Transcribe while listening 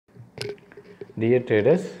Dear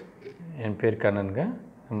traders, என் பேர் கண்ணனுங்க.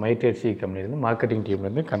 MyTradec கம்பெனிலேருந்து marketing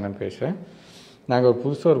டீம்லேருந்து Kannan பேசுகிறேன். நாங்கள் ஒரு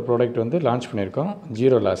புதுசாக ஒரு ப்ராடக்ட் வந்து லான்ச் பண்ணியிருக்கோம்,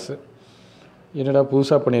 ஜீரோ லாஸு. என்னடா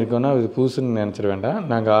புதுசாக பண்ணியிருக்கோன்னா இது புதுசுன்னு நினச்சிட வேண்டாம்.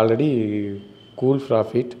 நாங்கள் already cool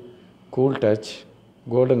profit, cool touch,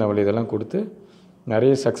 golden அவல் இதெல்லாம் கொடுத்து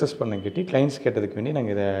நிறைய சக்ஸஸ் பண்ணங்கிட்டி கிளைண்ட்ஸ் கேட்டதுக்கு வேண்டி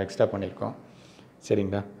நாங்கள் இதை எக்ஸ்ட்ரா பண்ணியிருக்கோம்.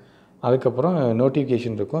 சரிங்களா? அதுக்கப்புறம்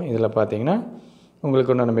நோட்டிஃபிகேஷன் இருக்கும். இதில் பார்த்தீங்கன்னா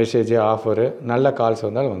உங்களுக்கு உண்டான மெசேஜ், ஆஃபரு, நல்ல கால்ஸ்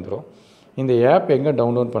வந்தாலும் வந்துடும். இந்த ஆப் எங்கே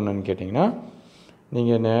டவுன்லோட் பண்ணணுன்னு கேட்டிங்கன்னா,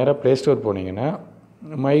 நீங்கள் நேராக ப்ளே ஸ்டோர் போனீங்கன்னா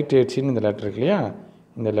MyTradecன்னு இந்த லெட்டர் இருக்கு இல்லையா,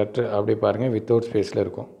 இந்த லெட்ரு அப்படியே பாருங்கள், வித்தவுட் ஸ்பேஸில்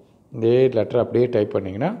இருக்கும். இதே லெட்டர் அப்படியே டைப்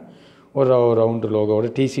பண்ணிங்கன்னா ஒரு ரவுண்டு லோகோவோட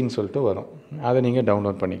டிசின்னு சொல்லிட்டு வரும். அதை நீங்கள்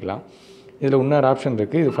டவுன்லோட் பண்ணிக்கலாம். இதில் இன்னொரு ஆப்ஷன்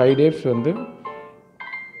இருக்குது. இது 5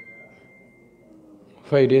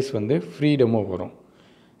 டேஸ் வந்து ஃப்ரீ டெமோ வரும்.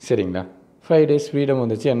 சரிங்களா? 5 டேஸ் ஃப்ரீடம்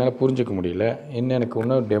வந்துச்சு, என்னால் புரிஞ்சிக்க முடியல, இன்னும் எனக்கு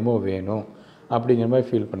இன்னும் டெமோ வேணும் அப்படிங்கிற மாதிரி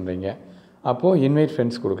ஃபீல் பண்ணுறீங்க. அப்போது இன்வைட்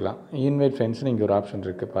ஃப்ரெண்ட்ஸ் கொடுக்கலாம். இன்வைட் ஃப்ரெண்ட்ஸ்னு இங்கே ஒரு ஆப்ஷன்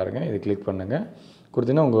இருக்குது பாருங்கள், இது கிளிக் பண்ணுங்கள்.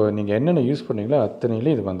 கொடுத்தீங்கன்னா நீங்கள் என்னென்ன யூஸ் பண்ணீங்களோ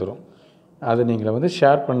அத்தனையிலே இது வந்துடும். அதை நீங்கள் வந்து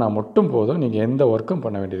ஷேர் பண்ணால் மட்டும் போதும். நீங்கள் எந்த ஒர்க்கும்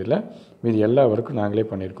பண்ண வேண்டியதில்லை. இது எல்லா ஒர்க்கும் நாங்களே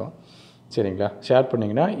பண்ணியிருக்கோம். சரிங்களா? ஷேர்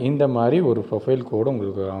பண்ணிங்கன்னா இந்த மாதிரி ஒரு ப்ரொஃபைல் கோடு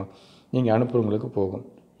உங்களுக்கு நீங்கள் அனுப்புகிறவங்களுக்கு போகும்.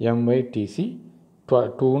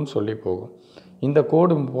 MyTradec2ன்னு சொல்லி போகும். இந்த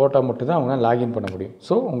கோடு போட்டால் மட்டும்தான் அவங்க லாகின் பண்ண முடியும்.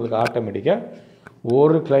 ஸோ உங்களுக்கு ஆட்டோமேட்டிக்காக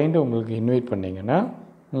ஒரு கிளைண்ட்டு உங்களுக்கு இன்வைட் பண்ணிங்கன்னா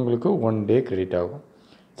உங்களுக்கு 1 டே கிரெடிட் ஆகும்.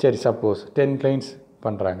 சரி, சப்போஸ் 10 கிளைண்ட்ஸ்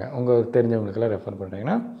பண்ணுறாங்க, உங்கள் தெரிஞ்சவங்களுக்கெல்லாம் ரெஃபர்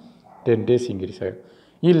பண்ணுறீங்கன்னா 10 டேஸ் இன்க்ரீஸ் ஆகிடும்.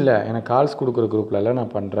 இல்லை எனக்கு கால்ஸ் கொடுக்குற குரூப்லலாம்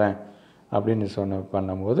நான் பண்ணுறேன் அப்படின்னு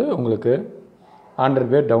பண்ணும்போது உங்களுக்கு 100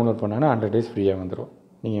 பேர் டவுன்லோட் பண்ணாங்கன்னா 100 டேஸ் ஃப்ரீயாக வந்துடும்.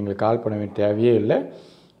 நீங்கள் எங்களுக்கு கால் பண்ண வேண்டிய தேவையே இல்லை,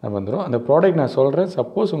 அது வந்துடும். அந்த ப்ராடக்ட் நான் சொல்கிறேன்,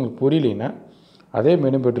 சப்போஸ் உங்களுக்கு புரியலைன்னா அதே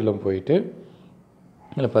மெனு பெட்டில் போயிட்டு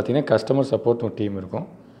இதில் பார்த்தீங்கன்னா கஸ்டமர் சப்போர்ட் ஒரு டீம் இருக்கும்.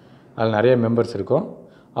 அதில் நிறைய மெம்பர்ஸ் இருக்கும்.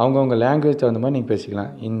 அவங்கவுங்க லாங்குவேஜ் தகுந்த மாதிரி நீங்கள்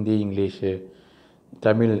பேசிக்கலாம். ஹிந்தி, இங்கிலீஷு,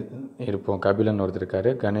 தமிழ் இருப்போம். கபிலன் ஒருத்தர் இருக்கார்.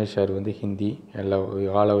 கணேஷ் சார் வந்து ஹிந்தி எல்லாம்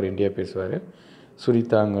ஆல் ஓவர் இந்தியா பேசுவார்.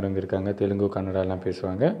 சுரிதாங்கிறவங்க இருக்காங்க, தெலுங்கு, கன்னடாலாம்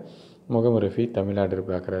பேசுவாங்க. முகமது ரஃபி தமிழ்நாடு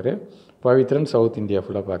பார்க்குறாரு. பவித்ரன் சவுத் இந்தியா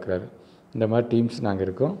ஃபுல்லாக பார்க்குறாரு. இந்த மாதிரி டீம்ஸ் நாங்கள்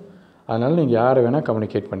இருக்கோம். அதனால் நீங்கள் யாரை வேணால்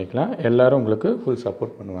கம்யூனிகேட் பண்ணிக்கலாம். எல்லோரும் உங்களுக்கு ஃபுல்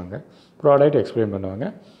சப்போர்ட் பண்ணுவாங்க, ப்ராடக்ட் எக்ஸ்பிளைன் பண்ணுவாங்க.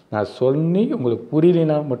 நான் சொல்லி உங்களுக்கு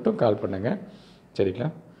புரியலைன்னா மட்டும் கால் பண்ணுங்கள். சரிங்களா?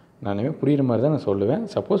 நான் புரிகிற மாதிரி தான் நான் சொல்லுவேன்.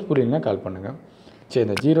 சப்போஸ் புரியலைன்னா கால் பண்ணுங்கள். சரி,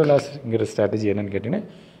 இந்த ஜீரோ லாஸ்ங்கிற ஸ்ட்ராட்டஜி என்னென்னு கேட்டிங்கன்னா,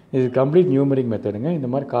 இது கம்ப்ளீட் நியூமரிக் மெத்தடுங்க. இந்த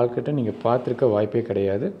மாதிரி கால்குலேட்டர் நீங்கள் பார்த்துருக்க வாய்ப்பே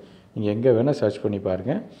கிடையாது. நீங்கள் எங்கே வேணால் சர்ச் பண்ணி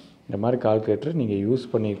பாருங்கள். இந்த மாதிரி கால்குலேட்டர் நீங்கள் யூஸ்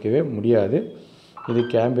பண்ணியிருக்கவே முடியாது. இது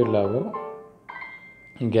கேம்பில்லாவோ,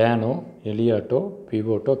 கேனோ, எலியாட்டோ,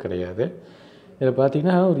 பிவோட்டோ கிடையாது. இதில்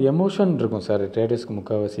பார்த்திங்கன்னா ஒரு எமோஷன் இருக்கும் சார் ட்ரேடர்ஸ்க்கு.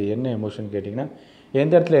 முக்கால்வாசி என்ன எமோஷன் கேட்டிங்கன்னா,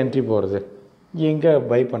 எந்த இடத்துல என்ட்ரி போடுறது, எங்கே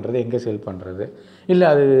பை பண்ணுறது, எங்கே செல் பண்ணுறது, இல்லை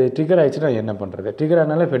அது ட்ரிகர் ஆகிடுச்சுன்னா என்ன பண்ணுறது. ட்ரிகர்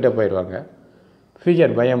ஆனாலே ஃபெட்டப் ஆகிடுவாங்க,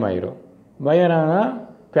 ஃபிகர் பயம் ஆயிடும், பயம் ஆனால்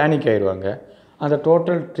பேனிக் ஆகிடுவாங்க. அந்த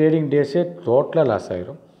டோட்டல் ட்ரேடிங் டேஸே டோட்டலாக லாஸ்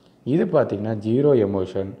ஆகிடும். இது பார்த்திங்கன்னா zero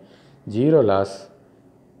emotion, zero loss,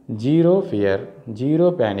 zero fear, zero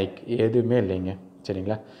panic, எதுவுமே இல்லைங்க.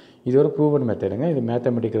 சரிங்களா? இது ஒரு ப்ரூவன் மெத்தடுங்க. இது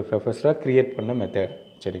மேத்தமெட்டிக்கல் ப்ரொஃபஸராக க்ரியேட் பண்ண மெத்தட்.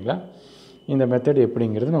 சரிங்களா? இந்த மெத்தட்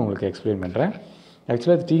எப்படிங்கிறது நான் உங்களுக்கு எக்ஸ்பிளைன் பண்ணுறேன்.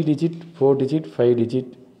 ஆக்சுவலாக 3 டிஜிட், 4 டிஜிட், 5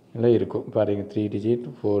 டிஜிட் எல்லாம் இருக்கும் பாருங்கள். 3 digit,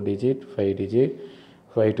 4 digit, 5 digit,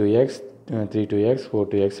 5 2x, 3 2x, 4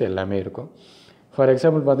 2x எல்லாமே இருக்கும். ஃபார்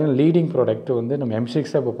எக்ஸாம்பிள் பார்த்தீங்கன்னா லீடிங் ப்ராடக்ட் வந்து நம்ம M6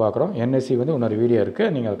 தான் இப்போ பார்க்குறோம். NSE வந்து இன்னொரு வீடியோ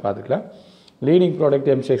இருக்குது, நீங்கள் அதை பார்த்துக்கலாம். லீடிங் ப்ராடக்ட்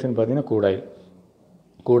M6ன்னு பார்த்தீங்கன்னா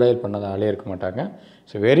கூடாயில் பண்ணது ஆளே இருக்க மாட்டாங்க.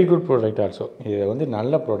 So very good product also. இது வந்து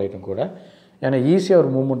நல்ல ப்ராடக்ட்டும் கூட. ஏன்னா ஈஸியாக ஒரு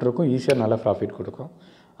மூவ்மெண்ட் இருக்கும், ஈஸியாக நல்ல ப்ராஃபிட் கொடுக்கும்.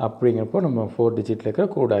 அப்படிங்கிறப்போ நம்ம 4 டிஜிட்டில் இருக்கிற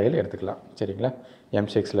கூடாயில் எடுத்துக்கலாம். சரிங்களா?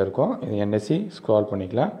 M6ல் இருக்கும். இது NSE ஸ்க்ரால்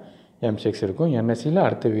பண்ணிக்கலாம். M6 இருக்கும். NSEயில்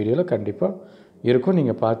அடுத்த வீடியோவில் கண்டிப்பாக இருக்கும்,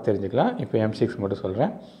 நீங்கள் பார்த்து தெரிஞ்சுக்கலாம். இப்போ M6 மட்டும்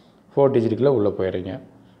சொல்கிறேன். 4 டிஜிட்டுக்குள்ளே உள்ளே போயிடுறீங்க.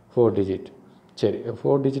 4 டிஜிட். சரி,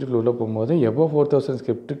 4 டிஜிட்டுக்குள்ளே உள்ளே போகும்போது எபோ 4000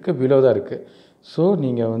 ஸ்கிரிப்ட்டுக்கு பிலோ தான் இருக்குது. ஸோ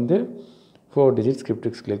நீங்கள் வந்து 4 டிஜிட்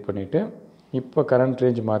ஸ்கிரிப்ட்டுக்கு கிளிக் பண்ணிவிட்டு இப்போ கரண்ட்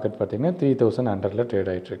ரேஞ்ச் மார்க்கெட் பார்த்திங்கன்னா 3100 ட்ரேட்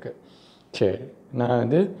ஆகிட்டுருக்கு. சரி, நான்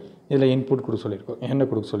வந்து இதில் இன்புட் கொடுக்க சொல்லியிருக்கோம். என்ன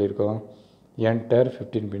கொடுக்க சொல்லியிருக்கோம்? Enter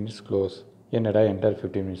 15 minutes close. என்னடா என்டர்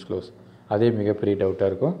 15 மினிட்ஸ் க்ளோஸ்? அதே மிகப்பெரிய டவுட்டாக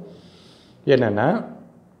இருக்கும். என்னென்னா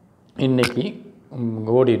இன்றைக்கி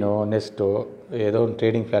கோடினோ, நெஸ்ட்டோ, ஏதோ ஒன்று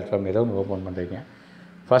ட்ரேடிங் பிளாட்ஃபார்ம் ஏதோ ஒன்று ஓப்பன் பண்ணுறீங்க.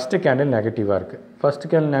 ஃபஸ்ட்டு கேண்டில் நெகட்டிவாக இருக்குது. ஃபஸ்ட்டு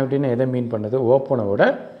கேண்டில் நெகட்டிவ்னா எதை மீன் பண்ணுறது? ஓப்பனை விட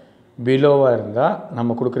பிலோவாக இருந்தால்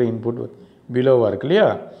நம்ம கொடுக்குற இன்புட் பிலோவாக இருக்கு இல்லையா,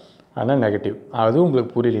 அதனால் நெகட்டிவ். அதுவும்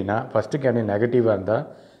உங்களுக்கு புரியலைன்னா ஃபஸ்ட்டு கேண்டில் நெகட்டிவாக இருந்தால்,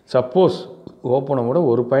 சப்போஸ் ஓப்பனை விட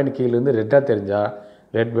ஒரு பாயிண்ட் கீழேருந்து ரெட்டாக தெரிஞ்சால்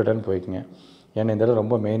ரெட் பட்டன் போய்க்குங்க. ஏன்னா இந்த இடம்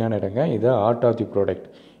ரொம்ப மெயினான இடங்க. இது ஆர்ட் ஆஃப் தி ப்ராடக்ட்.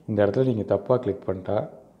 இந்த இடத்துல நீங்கள் தப்பாக கிளிக் பண்ணிட்டா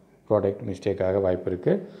ப்ராடக்ட் மிஸ்டேக் ஆக வாய்ப்பு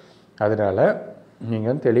இருக்குது. அதனால்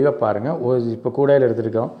நீங்கள் தெளிவாக பாருங்கள். இப்போ கூடையில்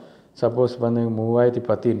எடுத்துருக்கோம். சப்போஸ் வந்து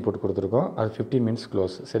 3010 இன்புட் கொடுத்துருக்கோம், அது 15 மினிட்ஸ்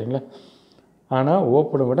க்ளோஸ். சரிங்களா? ஆனால்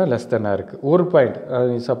ஓப்பனை விட லெஸ் தென்னாக இருக்குது. ஒரு பாயிண்ட்,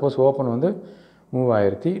 அது சப்போஸ் ஓப்பன் வந்து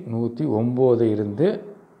 3109 இருந்து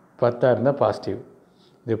 10 இருந்தால் பாசிட்டிவ்,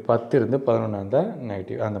 இது 10 இருந்து 11 இருந்தால்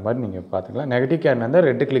நெகட்டிவ். அந்த மாதிரி நீங்கள் பார்த்துக்கலாம். நெகட்டிவ் கேண்டாக இருந்தால்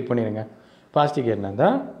ரெட்டு கிளிக் பண்ணிடுங்க, பாசிட்டிவ் கேண்டாக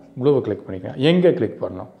இருந்தால் ப்ளூவை கிளிக் பண்ணிக்கலாம். எங்கே கிளிக்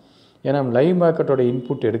பண்ணணும்? ஏன்னா லைவ் மார்க்கெட்டோட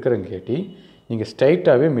இன்புட் எடுக்கிறங்க கேட்டி நீங்கள்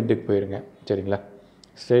ஸ்ட்ரைட்டாகவே மிட்டுக்கு போயிடுங்க. சரிங்களா?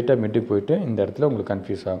 ஸ்ட்ரைட்டாக மிட்டுக்கு போயிட்டு இந்த இடத்துல உங்களுக்கு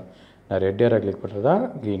கன்ஃபியூஸ் ஆகும். நான் ரெட் ஏரா கிளிக் பண்ணுறதா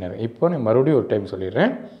க்ரீன் ஏரா. இப்போ நான் மறுபடியும் ஒரு டைம்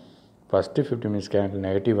சொல்லிடுறேன். ஃபஸ்ட்டு 15 மினிட்ஸ் கேண்டில்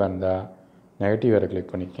நெகட்டிவாக இருந்தால் negative era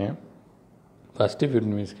click பண்ணிக்கேன். First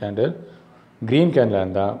 15 minutes candle green candle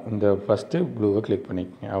இருந்தால் இந்த ஃபஸ்ட்டு ப்ளூவை கிளிக்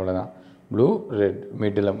பண்ணிக்கங்க. அவ்வளோதான். ப்ளூ ரெட்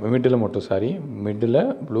மிட்டில் மட்டும் மிட்டில்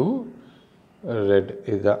ப்ளூ ரெட்,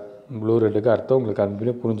 இதுதான் ப்ளூ ரெட்டுக்கு அர்த்தம். உங்களுக்கு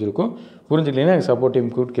கண்டிப்பாக புரிஞ்சிருக்கும். புரிஞ்சிக்கலைன்னா எனக்கு சப்போர்ட்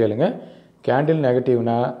டீம் கூட்டு கேளுங்க. Candle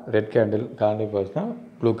நெகட்டிவ்னா red candle, candle பாஸ்னா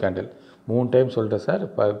blue candle. 3 time சொல்கிறேன் சார்,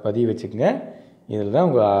 பதிவு வச்சுக்கோங்க. இதில் தான்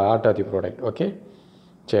உங்கள் art of the product. Okay,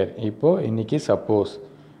 சரி. இப்போது இன்றைக்கி suppose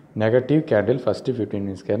negative candle first 15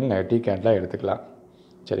 minutes candle negative கேண்டிலாக எடுத்துக்கலாம்.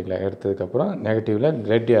 சரிங்களா? எடுத்ததுக்கப்புறம் நெகட்டிவில்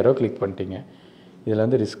ரெட் ஏரோ கிளிக் பண்ணிட்டீங்க. இதில்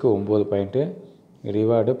வந்து ரிஸ்க்கு 9 பாயிண்ட்டு,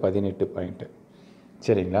 ரிவார்டு 18 பாயிண்ட்டு.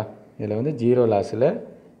 சரிங்களா? இதில் வந்து 0 லாஸில்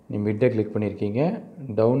நீ மிட்டை கிளிக் பண்ணியிருக்கீங்க,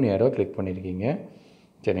 டவுன் ஏரோ கிளிக் பண்ணியிருக்கீங்க.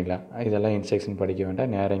 சரிங்களா? இதெல்லாம் இன்ஸ்ட்ரக்ஷன் படிக்க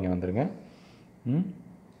வேண்டாம், நேரம் இங்கே வந்துடுங்க.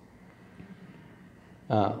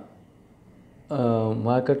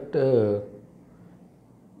 மார்க்கெட்டு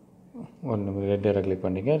ஒன்று ரெட் ஏரோ கிளிக்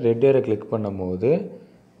பண்ணிங்க. ரெட் ஏரோ கிளிக் பண்ணும்போது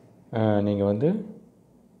நீங்கள் வந்து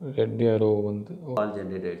ரெட் ஏரோ வந்து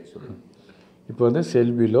இப்போ வந்து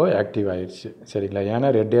செல் பிலோ ஆக்டிவ் ஆகிடுச்சு. சரிங்களா? ஏன்னா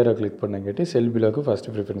ரெட் ஏரோ கிளிக் பண்ணங்காட்டி செல் பிலோவுக்கு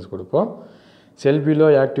ஃபஸ்ட்டு ப்ரிஃபரன்ஸ் கொடுப்போம். செல் பிலோ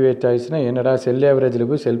ஆக்டிவேட் ஆகிடுச்சுன்னா என்னடா செல் ஆவரேஜில்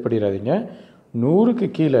போய் செல் பண்ணிடாதீங்க, 100க்கு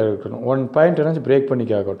கீழே இருக்கணும். 1 பாயிண்ட் என்னாச்சும் பிரேக்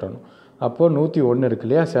பண்ணிக்காக கொட்டணும். அப்போது 101 இருக்கு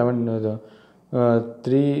இல்லையா,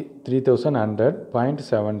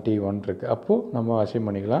 3100.71 இருக்குது. அப்போது நம்ம அசைன்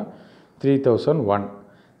பண்ணிக்கலாம் 3001.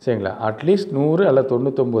 சரிங்களா? அட்லீஸ்ட் 100 அல்ல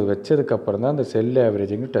 99 வச்சதுக்கப்புறம் தான் அந்த செல்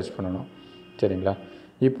ஆவரேஜிங்கு டச் பண்ணணும். சரிங்களா?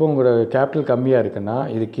 இப்போ உங்களோட கேபிட்டல் கம்மியாக இருக்குன்னா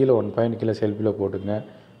இது கீழே 1 பாயிண்ட் கீழே செல்ஃபில் போட்டுங்க.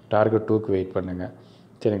 டார்கெட் 2க்கு வெயிட் பண்ணுங்கள்.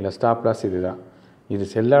 சரிங்களா? ஸ்டாப் லாஸ் இது தான். இது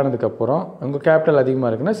செல்லானதுக்கப்புறம் உங்கள் கேபிட்டல் அதிகமாக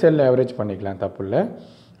இருக்குன்னா செல் ஆவரேஜ் பண்ணிக்கலாம், தப்பு இல்லை.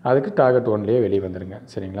 அதுக்கு டார்கெட் 1லேயே வெளியே வந்துடுங்க.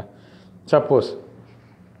 சரிங்களா? சப்போஸ்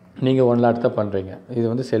நீங்கள் 1 லாட் தான் பண்ணுறீங்க, இது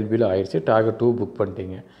வந்து செல் பிலோ ஆயிடுச்சு, டார்கெட் 2 புக்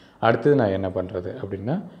பண்ணிட்டீங்க. அடுத்தது நான் என்ன பண்ணுறது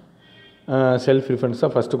அப்படின்னா செல்ஃப் ப்ரிஃபரன்ஸ்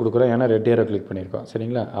தான் ஃபஸ்ட்டு கொடுக்குறோம், ஏன்னா ரெட் ஏரோ கிளிக் பண்ணியிருக்கோம்.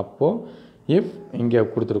 சரிங்களா? அப்போது இஃப் இங்கே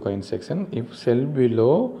கொடுத்துருக்கோம் instruction, if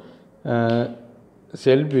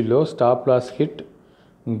sell below stop loss hit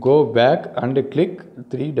go back and click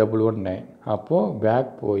 3119. அப்போது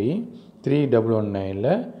பேக் போய் 3119ல்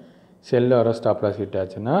செல் ஆரோ ஸ்டாப் லாஸ் ஹிட்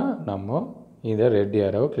ஆச்சுன்னா நம்ம இதை ரெட்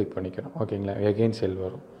ஏரோவை கிளிக் பண்ணிக்கிறோம். ஓகேங்களா? எகெயின் செல்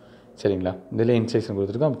வரும். சரிங்களா? இதில் இன்ஸ்ட்ரக்ஷன்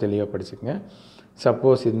கொடுத்துருக்கோம், தெளிவாக படிச்சுக்கங்க.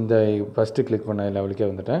 சப்போஸ் இந்த ஃபஸ்ட்டு கிளிக் பண்ண லெவலுக்கே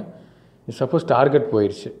வந்துட்டேன். சப்போஸ் டார்கெட்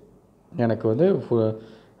போயிடுச்சு, எனக்கு வந்து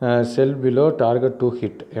செல் பிலோ டார்கெட் 2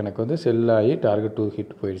 ஹிட், எனக்கு வந்து செல் ஆகி டார்கெட் 2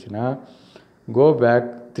 ஹிட் போயிடுச்சுன்னா go back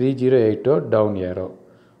 3080 down aero,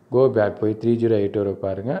 go back போய் 3080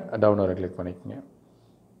 பாருங்கள், டவுன் ஏரோ கிளிக் பண்ணிக்கோங்க.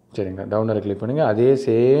 சரிங்களா? டவுன் ஏரோ கிளிக் பண்ணுங்கள். அதே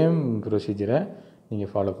சேம் ப்ரொசீஜரை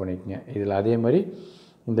நீங்கள் ஃபாலோ பண்ணிக்கோங்க. இதில் அதே மாதிரி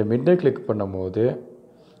இந்த மிட்டை கிளிக் பண்ணும்போது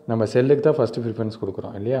நம்ம செல்லுக்கு தான் ஃபஸ்ட்டு ப்ரிஃபரன்ஸ்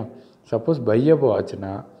கொடுக்குறோம் இல்லையா? சப்போஸ் பையபோ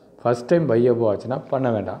ஆச்சுன்னா, ஃபஸ்ட் டைம் பையபோ ஆச்சுன்னா பண்ண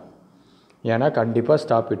வேண்டாம், ஏன்னா கண்டிப்பாக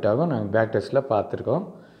ஸ்டாப் ஹிட் ஆகும். நாங்கள் பேக் டெஸ்ட்டில் பார்த்துருக்கோம்.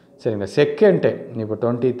 சரிங்களா? செகண்ட் டைம் இப்போ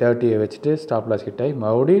 20-30 வச்சுட்டு ஸ்டாப் லாஸ் ஹிட் ஆகி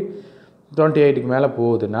மறுபடியும் 28க்கு மேலே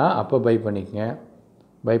போகுதுன்னா அப்போ பை பண்ணிக்கங்க.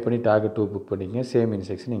 பை பண்ணி டார்கெட் 2 புக் பண்ணிக்கங்க. சேம்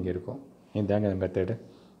இன்ஸ்ட்ரக்ஷன் இங்கே இருக்கும். இதுதாங்க இந்த மெத்தடு.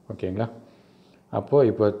 ஓகேங்களா? அப்போது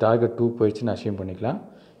இப்போ டார்கெட் 2 போயிடுச்சுன்னு அசியூம் பண்ணிக்கலாம்.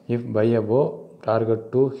 If by above target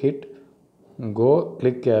 2 hit go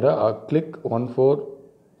click aero click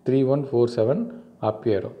 3147 up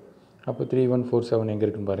aero. அப்போ 3147 எங்கே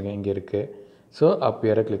இருக்குன்னு பாருங்கள், இங்கே இருக்குது. ஸோ அப்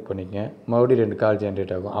ஏரோ கிளிக் பண்ணிக்கங்க. மறுபடியும் 2 கால்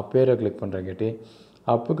ஜென்ரேட் ஆகும். அப் ஏரோ கிளிக் பண்ணுறங்காட்டி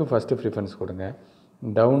அப்புக்கு ஃபஸ்ட்டு ப்ரிஃபரன்ஸ் கொடுங்க.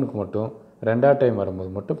 டவுனுக்கு மட்டும் 2ஆவது டைம் வரும்போது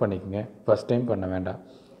மட்டும் பண்ணிக்கோங்க. ஃபஸ்ட் டைம் பண்ண வேண்டாம்.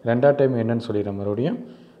 2ஆவது டைம் என்னென்னு சொல்லிடுறேன். மறுபடியும்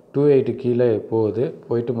 280 கீழே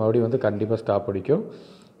போயிட்டு மறுபடியும் வந்து கண்டிப்பாக ஸ்டாப் அடிக்கும்.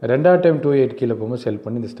 2ஆவது டைம் 280 கீழே போகும்போது செல்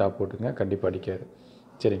பண்ணி இந்த ஸ்டாப் போட்டுங்க, கண்டிப்பாக அடிக்காது.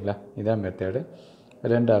 சரிங்களா? இதான் மெத்தேடு.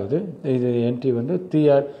 ரெண்டாவது இது என்ட்ரி வந்து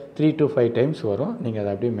 3 to 5 டைம்ஸ் வரும். நீங்கள் அதை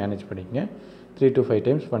அப்படியே மேனேஜ் பண்ணிக்கங்க. 3 to 5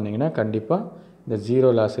 டைம்ஸ் பண்ணிங்கன்னா கண்டிப்பாக இந்த 0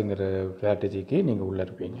 லாஸுங்கிற ஸ்ட்ராட்டஜிக்கு நீங்கள் உள்ளே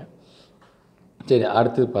இருப்பீங்க. சரி,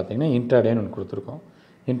 அடுத்தது பார்த்தீங்கன்னா இன்ட்ராடேன்னு ஒன்று கொடுத்துருக்கோம்.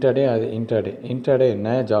 இன்ட்ராடே என்ன,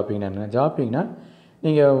 ஜாப்பிங்னா என்ன? ஜாப்பிங்னா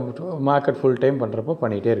நீங்கள் மார்க்கெட் ஃபுல் டைம் பண்ணுறப்போ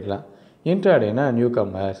பண்ணிகிட்டே இருக்கலாம். இன்ட்ராடேனா நியூ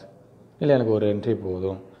கமர்ஸ், இல்லை எனக்கு ஒரு என்ட்ரி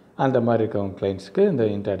போதும், அந்த மாதிரி இருக்கவங்க கிளைண்ட்ஸ்க்கு இந்த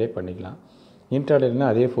இன்ட்ராடே பண்ணிக்கலாம். இன்ட்ராடேனா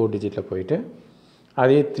அதே 4 டிஜிட்டில் போயிட்டு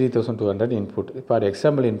அதே 3200 input. For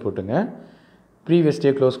example இன்புட்டுங்க. Previous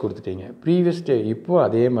day close கொடுத்துட்டீங்க. ப்ரீவியஸ் டே இப்போது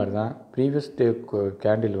அதே மாதிரி தான். ப்ரீவியஸ் டே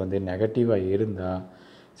கேண்டில் வந்து நெகட்டிவாக இருந்தால்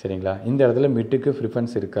சரிங்களா, இந்த இடத்துல மிட்டுக்கு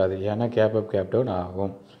ப்ரிஃபரன்ஸ் இருக்காது. ஏன்னா கேப் அப் கேப் டவுன்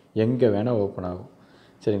ஆகும், எங்கே வேணால் ஓப்பன் ஆகும்.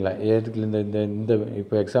 சரிங்களா, எதுக்கு இந்த இந்த இந்த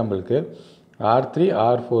இப்போ எக்ஸாம்பிளுக்கு R3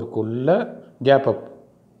 R4க்குள்ளே கேப் அப்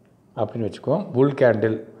அப்படின்னு வச்சுக்குவோம். புல்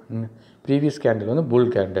கேண்டில், ப்ரீவியஸ் கேண்டில் வந்து புல்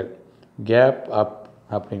கேண்டில், கேப் அப்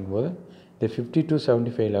அப்படிங்கும்போது இந்த 50 to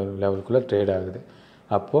 75 லெவலுக்குள்ளே ட்ரேட் ஆகுது.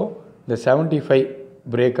 அப்போது இந்த 75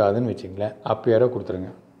 பிரேக் ஆகுதுன்னு வச்சுங்களேன், அப் ஏரோ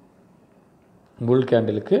கொடுத்துருங்க. புல்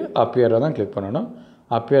கேண்டிலுக்கு அப் ஏரோ தான் கிளிக் பண்ணணும்.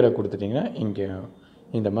 அப் ஏரோ கொடுத்துட்டிங்கன்னா இங்கே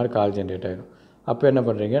இந்த மாதிரி கால் ஜென்ரேட் ஆகிடும். அப்போ என்ன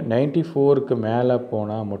பண்ணுறீங்க, 94க்கு மேலே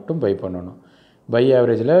போனால் மட்டும் பை பண்ணணும். பை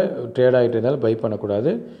ஆவரேஜில் ட்ரேட் ஆகிட்டு இருந்தாலும் பை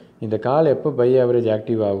பண்ணக்கூடாது. இந்த கால் எப்போ பை ஆவரேஜ்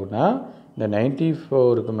ஆக்டிவ் ஆகுனா இந்த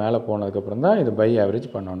 94க்கு மேலே போனதுக்கப்புறம் தான் இது பை ஆவரேஜ்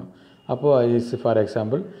பண்ணணும். அப்போது ஃபார்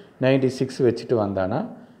எக்ஸாம்பிள் 96 வச்சுட்டு வந்தானா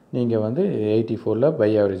நீங்கள் வந்து 84ல் பை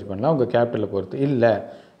ஆவரேஜ் பண்ணலாம் உங்கள் கேபிட்டலில் பொறுத்து. இல்லை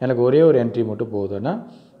எனக்கு ஒரே ஒரு என்ட்ரி மட்டும் போதுன்னா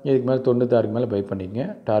இதுக்கு மேலே 96க்கு மேலே பை பண்ணிக்கங்க.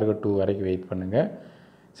 டார்கெட் 2 வரைக்கும் வெயிட் பண்ணுங்கள்.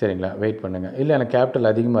 சரிங்களா, வெயிட் பண்ணுங்கள். இல்லை எனக்கு கேபிட்டல்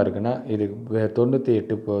அதிகமாக இருக்குன்னா இது 98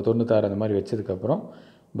 96 அந்த மாதிரி வச்சதுக்கப்புறம்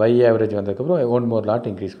பை ஆவரேஜ் வந்ததுக்கப்புறம் 1 more லாட்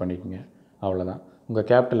இன்க்ரீஸ் பண்ணிக்கோங்க. அவ்வளோதான், உங்கள்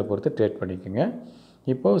கேபிட்டலை பொறுத்து ட்ரேட் பண்ணிக்கோங்க.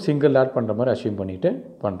 இப்போது சிங்கிள் லாட் பண்ணுற மாதிரி அஷ்யூம் பண்ணிவிட்டு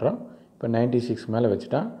பண்ணுறோம். இப்போ 96 மேலே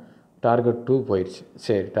வச்சுட்டா டார்கெட் 2 போயிடுச்சு.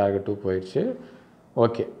 சரி, டார்கெட் 2 போயிடுச்சு.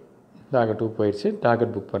 ஓகே, டார்கெட் 2 போயிடுச்சு.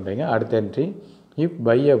 டார்கெட் புக் பண்ணுறீங்க. அடுத்த entry, if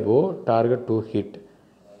by above target 2 hit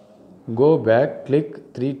go back click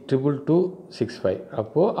 32265.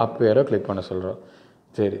 அப்போது அப் ஏரோ கிளிக் பண்ண சொல்கிறோம்.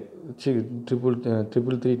 சரி,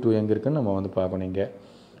 332 எங்கே இருக்குன்னு நம்ம வந்து பார்க்கணும் இங்கே.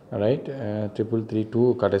 ரைட், 332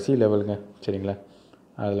 கடைசி லெவலுங்க. சரிங்களா,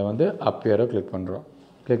 அதில் வந்து அப் ஏரோ கிளிக் பண்ணுறோம்.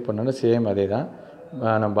 கிளிக் பண்ணோன்னா சேம் அதே தான்.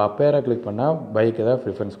 நம்ம அப் ஏரோ கிளிக் பண்ணால் பைக்கு தான்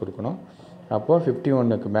ப்ரிஃபரன்ஸ் கொடுக்கணும். அப்போது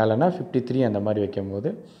 51க்கு மேலேனா 53 அந்த மாதிரி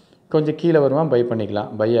வைக்கும்போது கொஞ்சம் கீழே வருவான், பை பண்ணிக்கலாம்.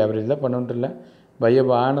 பை ஆவரேஜில் பண்ணணுன்ட்டு இல்லை, பை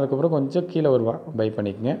ஆனதுக்கப்புறம் கொஞ்சம் கீழே வருவான், பை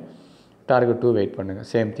பண்ணிக்கங்க. டார்கெட் 2 வெயிட் பண்ணுங்கள்.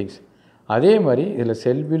 Same things. அதே மாதிரி இதில்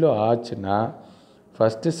செல் பிலோ ஆச்சுன்னா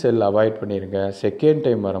ஃபஸ்ட்டு செல் அவாய்ட் பண்ணிடுங்க. செகண்ட்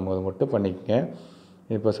டைம் வரும்போது மட்டும் பண்ணிக்கங்க.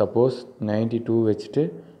 இப்போ சப்போஸ் 92 வச்சுட்டு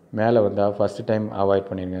மேலே வந்தால் ஃபஸ்ட்டு டைம் அவாய்ட்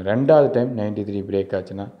பண்ணிடுங்க. ரெண்டாவது டைம் 93 பிரேக்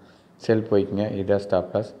ஆச்சுன்னா செல் போய்க்குங்க. இதுதான்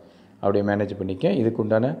ஸ்டாப் லாஸ். அப்படியே மேனேஜ் பண்ணிக்க. இதுக்கு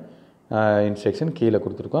உண்டான இன்ஸ்ட்ரக்ஷன் கீழே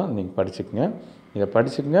கொடுத்துருக்கோம், நீங்கள் படிச்சுக்கங்க. இதை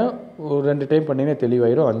படிச்சுக்கங்க. ஒரு 2 டைம் பண்ணிங்கன்னா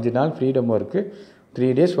தெளிவாயிரும். 5 நாள் ஃப்ரீடமும் இருக்குது. 3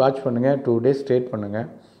 days வாட்ச் பண்ணுங்கள், 2 days ட்ரேட் பண்ணுங்கள்,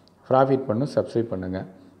 ப்ராஃபிட் பண்ணும், சப்ஸ்கிரைப் பண்ணுங்கள்.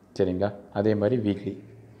 சரிங்களா, அதே மாதிரி வீக்லி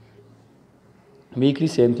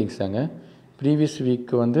சேம் திங்ஸ் தாங்க. ப்ரீவியஸ்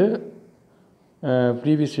வீக்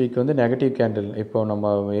வந்து நெகட்டிவ் கேண்டில். இப்போ நம்ம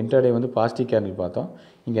இன்ட்ராடே வந்து பாசிட்டிவ் கேண்டில் பார்த்தோம்,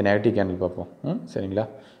 இங்கே நெகட்டிவ் கேண்டில் பார்ப்போம். சரிங்களா,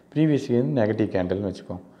 ப்ரீவியஸ் வீக் வந்து நெகட்டிவ் கேண்டில்னு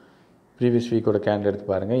வச்சுப்போம். ப்ரீவியஸ் வீக்கோட கேண்டில் எடுத்து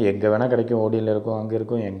பாருங்கள். எங்கே வேணால் கிடைக்கும், ஓடியில் இருக்கும், அங்கே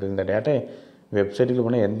இருக்கும். இந்த டேட்டா வெப்சைட்டுக்கு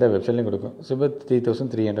போனால் எந்த வெப்சைட்லையும் கொடுக்கும்.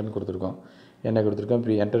 3300 கொடுத்துருக்கோம். என்ன கொடுத்துருக்கோம்,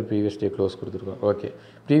 என்டர் ப்ரீவியஸ் டே க்ளோஸ் கொடுத்துருக்கோம். ஓகே,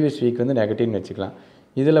 ப்ரீவியஸ் வீக் வந்து நெகட்டிவ்னு வச்சுக்கலாம்.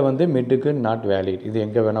 இதில் வந்து மிட்டுக்கு நாட் வேலிட், இது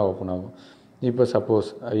எங்கே வேணால் ஓப்பன் ஆகும். இப்போ சப்போஸ்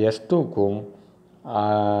S2க்கும்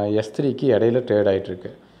S3க்கு இடையில ட்ரேட்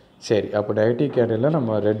ஆகிட்டுருக்கு. சரி, அப்போ நெகட்டிவ் கேண்டிலில்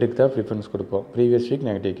நம்ம ரெட்டுக்கு தான் ப்ரிஃபரன்ஸ் கொடுப்போம். Previous week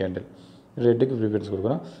negative candle, ரெட்டுக்கு preference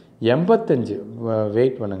கொடுக்குறோம். 85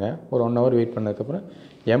 வெயிட் பண்ணுங்கள். ஒரு 1 hour வெயிட் பண்ணதுக்கப்புறம்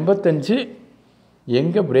 85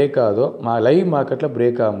 எங்கே பிரேக் ஆகுதோ, லைவ் மார்க்கெட்டில்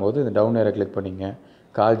பிரேக் ஆகும்போது இந்த டவுன் ஏரை கிளிக் பண்ணிங்க,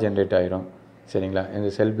 கால் ஜென்ரேட் ஆகிரும். சரிங்களா, இந்த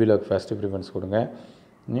செல் பிலோக்கு ஃபஸ்ட்டு ப்ரிஃபரன்ஸ் கொடுங்க.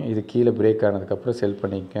 இது கீழே பிரேக் ஆனதுக்கப்புறம் செல்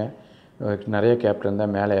பண்ணிக்க. நிறைய கேபிட்டல்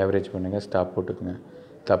இருந்தால் மேலே ஆவரேஜ் பண்ணுங்கள், ஸ்டாப் போட்டுக்குங்க,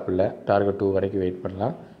 தப்பு இல்லை. டார்கெட் 2 வரைக்கும் வெயிட்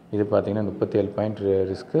பண்ணலாம். இது பார்த்திங்கன்னா 37 point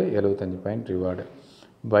risk, 75 point reward.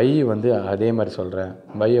 By வந்து அதே மாதிரி சொல்கிறேன்.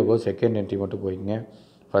 பை above செகண்ட் என்ட்ரி மட்டும் போய்க்குங்க.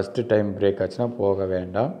 ஃபஸ்ட்டு டைம் பிரேக் ஆச்சுன்னா போக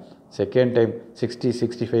வேண்டாம். செகண்ட் டைம் 60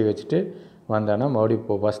 65 வச்சுட்டு வந்தானா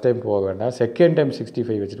மறுபடியும் ஃபஸ்ட் டைம் போக வேண்டாம். செகண்ட் டைம்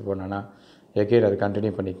 65 வச்சுட்டு போனானா எகெயின் அது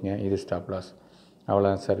கண்டினியூ பண்ணிக்கங்க. இது ஸ்டாப் லாஸ்.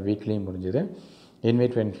 அவ்வளோதான் சார், வீக்லியும் முடிஞ்சுது.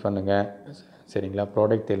 இன்வைட் பண்ணுங்கள். சரிங்களா,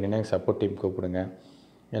 ப்ராடக்ட் தெரியலனா சப்போர்ட் டீம் கூப்பிடுங்க.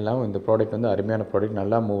 எல்லாம் இந்த ப்ராடக்ட் வந்து அருமையான ப்ராடக்ட்,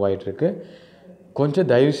 நல்லா மூவ் ஆகிட்டுருக்கு. கொஞ்சம்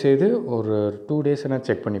தயவுசெய்து ஒரு 2 days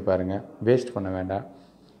செக் பண்ணி பாருங்கள், வேஸ்ட் பண்ண வேண்டாம்.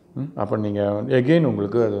 அப்போ நீங்கள் எகெயின்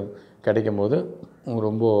உங்களுக்கு அது கிடைக்கும் போது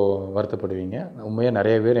ரொம்ப வருத்தப்படுவீங்க. உண்மையாக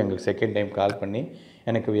நிறைய பேர் எங்களுக்கு செகண்ட் டைம் கால் பண்ணி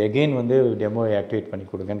எனக்கு எகெயின் வந்து டெமோ ஆக்டிவேட் பண்ணி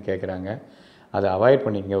கொடுங்கன்னு கேட்குறாங்க. அதை அவாய்ட்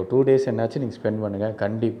பண்ணிக்கங்க. ஒரு 2 days என்னாச்சும் நீங்கள் ஸ்பெண்ட் பண்ணுங்கள்.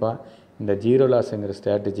 கண்டிப்பாக இந்த ஜீரோ லாஸுங்கிற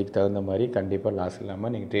ஸ்ட்ராட்டஜிக்கு தகுந்த மாதிரி கண்டிப்பாக லாஸ்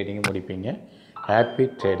இல்லாமல் நீங்கள் ட்ரேடிங்கை முடிப்பீங்க. Happy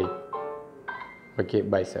trading. Okay,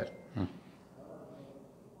 bye sir.